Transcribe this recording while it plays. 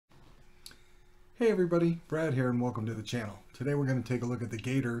Hey everybody, Brad here and welcome to the channel. Today we're going to take a look at the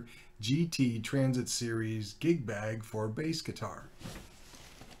Gator GT Transit Series gig bag for bass guitar.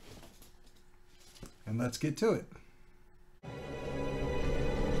 And let's get to it.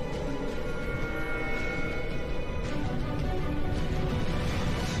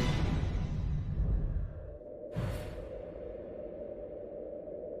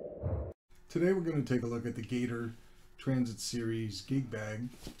 Today we're going to take a look at the Gator Transit Series gig bag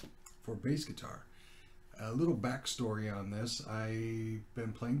for bass guitar. A little backstory on this: I've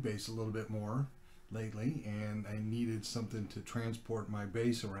been playing bass a little bit more lately and I needed something to transport my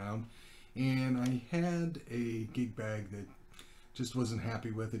bass around, and I had a gig bag that just wasn't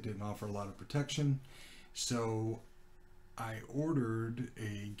happy with. It didn't offer a lot of protection, so I ordered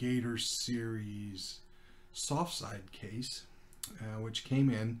a Gator Series soft side case, which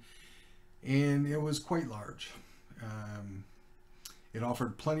came in, and it was quite large. It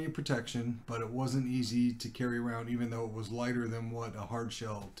offered plenty of protection, but it wasn't easy to carry around, even though it was lighter than what a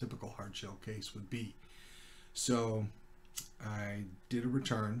typical hard shell case would be. So I did a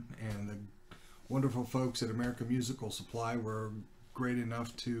return, and the wonderful folks at American Musical Supply were great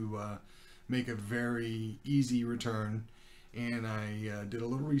enough to make a very easy return. And I did a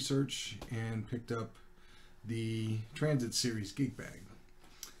little research and picked up the Transit Series gig bag.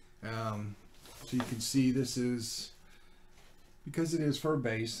 So you can see this is, because it is for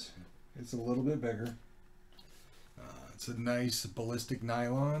bass, it's a little bit bigger. It's a nice ballistic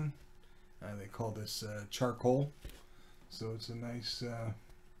nylon. They call this charcoal. So it's a nice,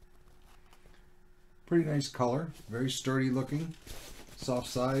 pretty nice color. Very sturdy looking. Soft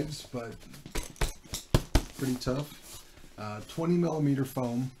sides, but pretty tough. 20 millimeter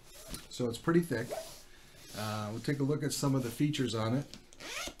foam, so it's pretty thick. We'll take a look at some of the features on it.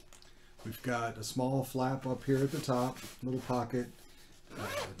 We've got a small flap up here at the top, little pocket.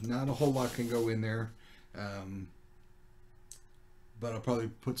 Not a whole lot can go in there, but I'll probably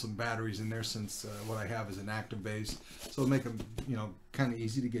put some batteries in there since what I have is an active bass, so it'll make them, kind of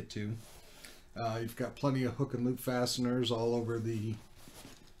easy to get to. You've got plenty of hook and loop fasteners all over the.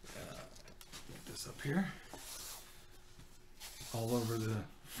 Get this up here, all over the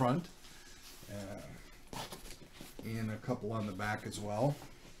front, and a couple on the back as well.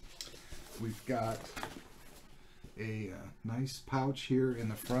 We've got a nice pouch here in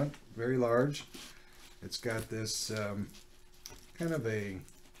the front, very large. It's got this kind of a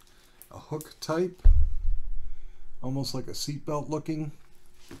hook type, almost like a seatbelt looking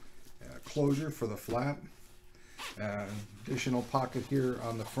closure for the flap. Additional pocket here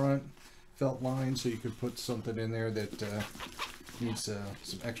on the front, felt line, so you could put something in there that needs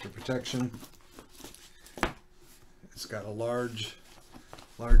some extra protection. It's got a large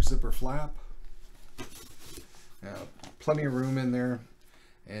zipper flap. Plenty of room in there,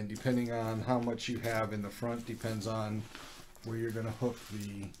 and depending on how much you have in the front depends on where you're going to hook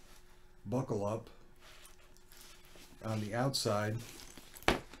the buckle up on the outside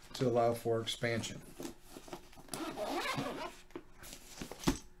to allow for expansion.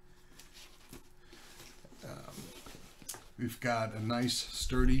 We've got a nice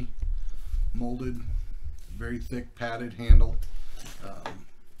sturdy molded, very thick padded handle.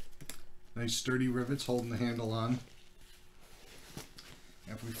 Nice sturdy rivets holding the handle on.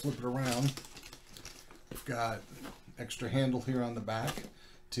 If we flip it around, we've got extra handle here on the back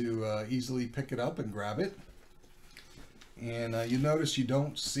to easily pick it up and grab it. And you notice you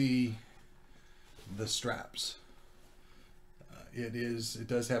don't see the straps. It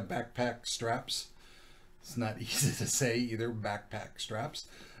does have backpack straps. It's not easy to say either, backpack straps.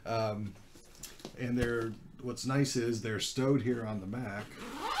 And what's nice is they're stowed here on the back.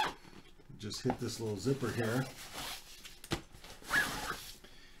 Just hit this little zipper here,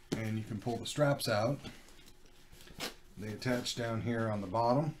 and you can pull the straps out. They attach down here on the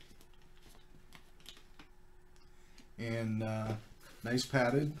bottom, and nice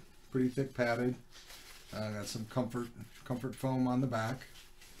padded, pretty thick padded. Got some comfort foam on the back.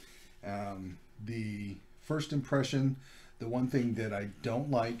 The first impression, the one thing that I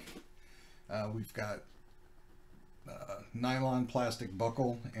don't like, we've got nylon plastic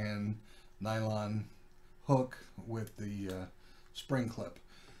buckle and nylon hook with the spring clip.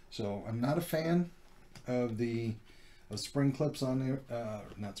 So I'm not a fan of the spring clips on there,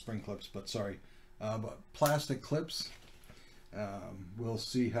 not spring clips, but sorry, but plastic clips. We'll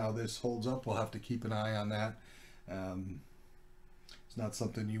see how this holds up. We'll have to keep an eye on that. It's not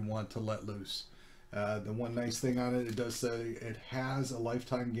something you want to let loose. The one nice thing on it, it does say it has a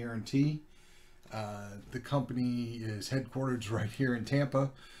lifetime guarantee. The company is headquartered right here in Tampa,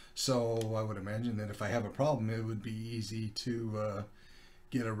 so I would imagine that if I have a problem, it would be easy to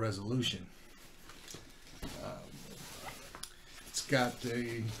get a resolution. got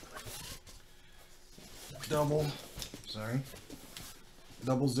a double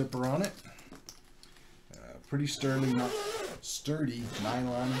zipper on it. Pretty sturdy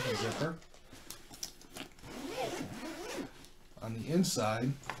nylon zipper. On the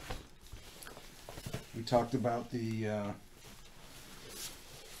inside, we talked about the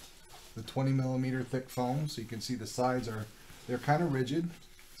 20mm thick foam, so you can see the sides they're kind of rigid.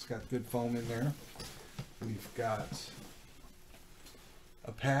 It's got good foam in there. We've got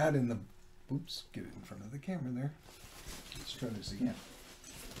a pad in the, oops, get it in front of the camera there. Let's try this again.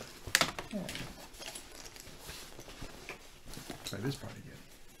 Yeah. Try this part again.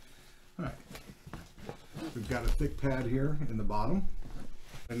 All right. We've got a thick pad here in the bottom.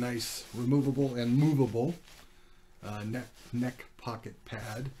 A nice removable and movable neck pocket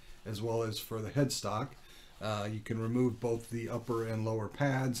pad, as well as for the headstock. You can remove both the upper and lower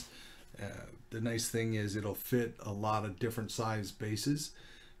pads. The nice thing is it'll fit a lot of different size bases.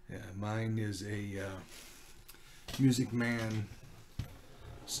 Mine is a Music Man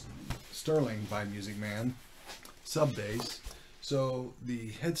Sterling by Music Man sub base, so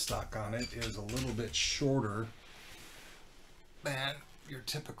the headstock on it is a little bit shorter than your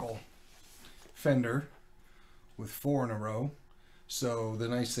typical Fender with 4 in a row. So the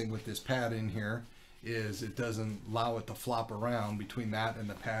nice thing with this pad in here is it doesn't allow it to flop around between that and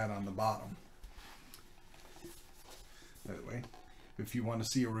the pad on the bottom. By the way, if you want to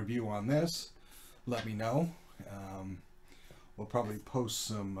see a review on this, let me know. We'll probably post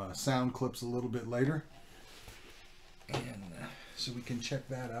some sound clips a little bit later, and so we can check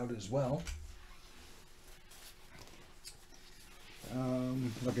that out as well.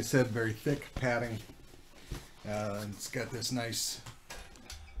 Like I said, very thick padding. It's got this nice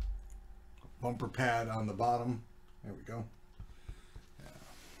bumper pad on the bottom. There we go.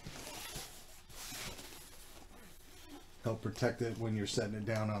 Help protect it when you're setting it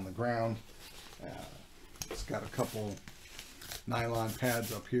down on the ground. It's got a couple nylon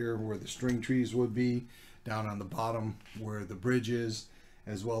pads up here where the string trees would be, down on the bottom where the bridge is,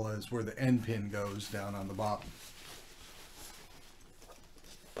 as well as where the end pin goes down on the bottom.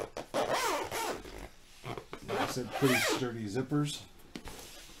 Like I said, pretty sturdy zippers.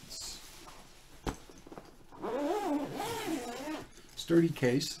 Sturdy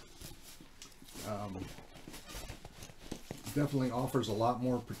case. Definitely offers a lot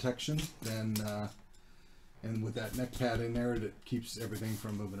more protection than and with that neck pad in there, that keeps everything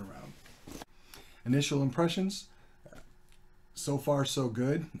from moving around. Initial impressions, so far so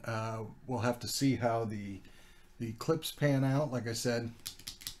good. We'll have to see how the clips pan out. Like I said,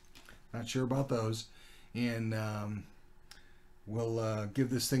 not sure about those, and we'll give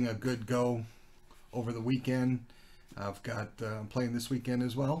this thing a good go over the weekend. I've got I'm playing this weekend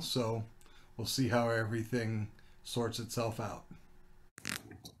as well, so we'll see how everything sorts itself out.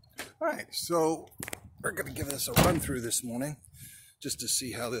 All right, so we're going to give this a run through this morning just to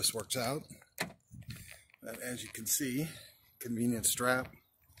see how this works out. And as you can see, convenient strap.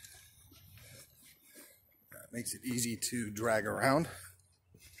 That makes it easy to drag around.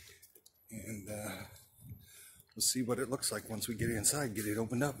 And we'll see what it looks like once we get inside, get it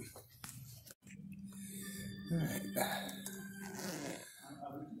opened up. All right.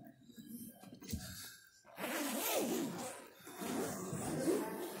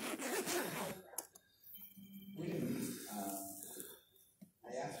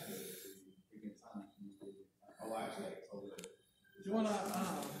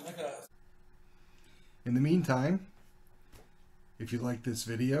 In the meantime, if you like this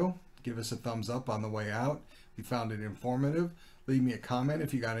video, give us a thumbs up on the way out. If you found it informative, leave me a comment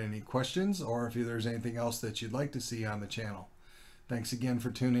if you got any questions, or if there's anything else that you'd like to see on the channel. Thanks again for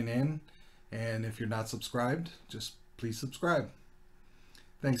tuning in, and if you're not subscribed, just please subscribe.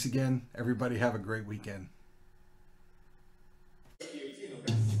 Thanks again, everybody. Have a great weekend.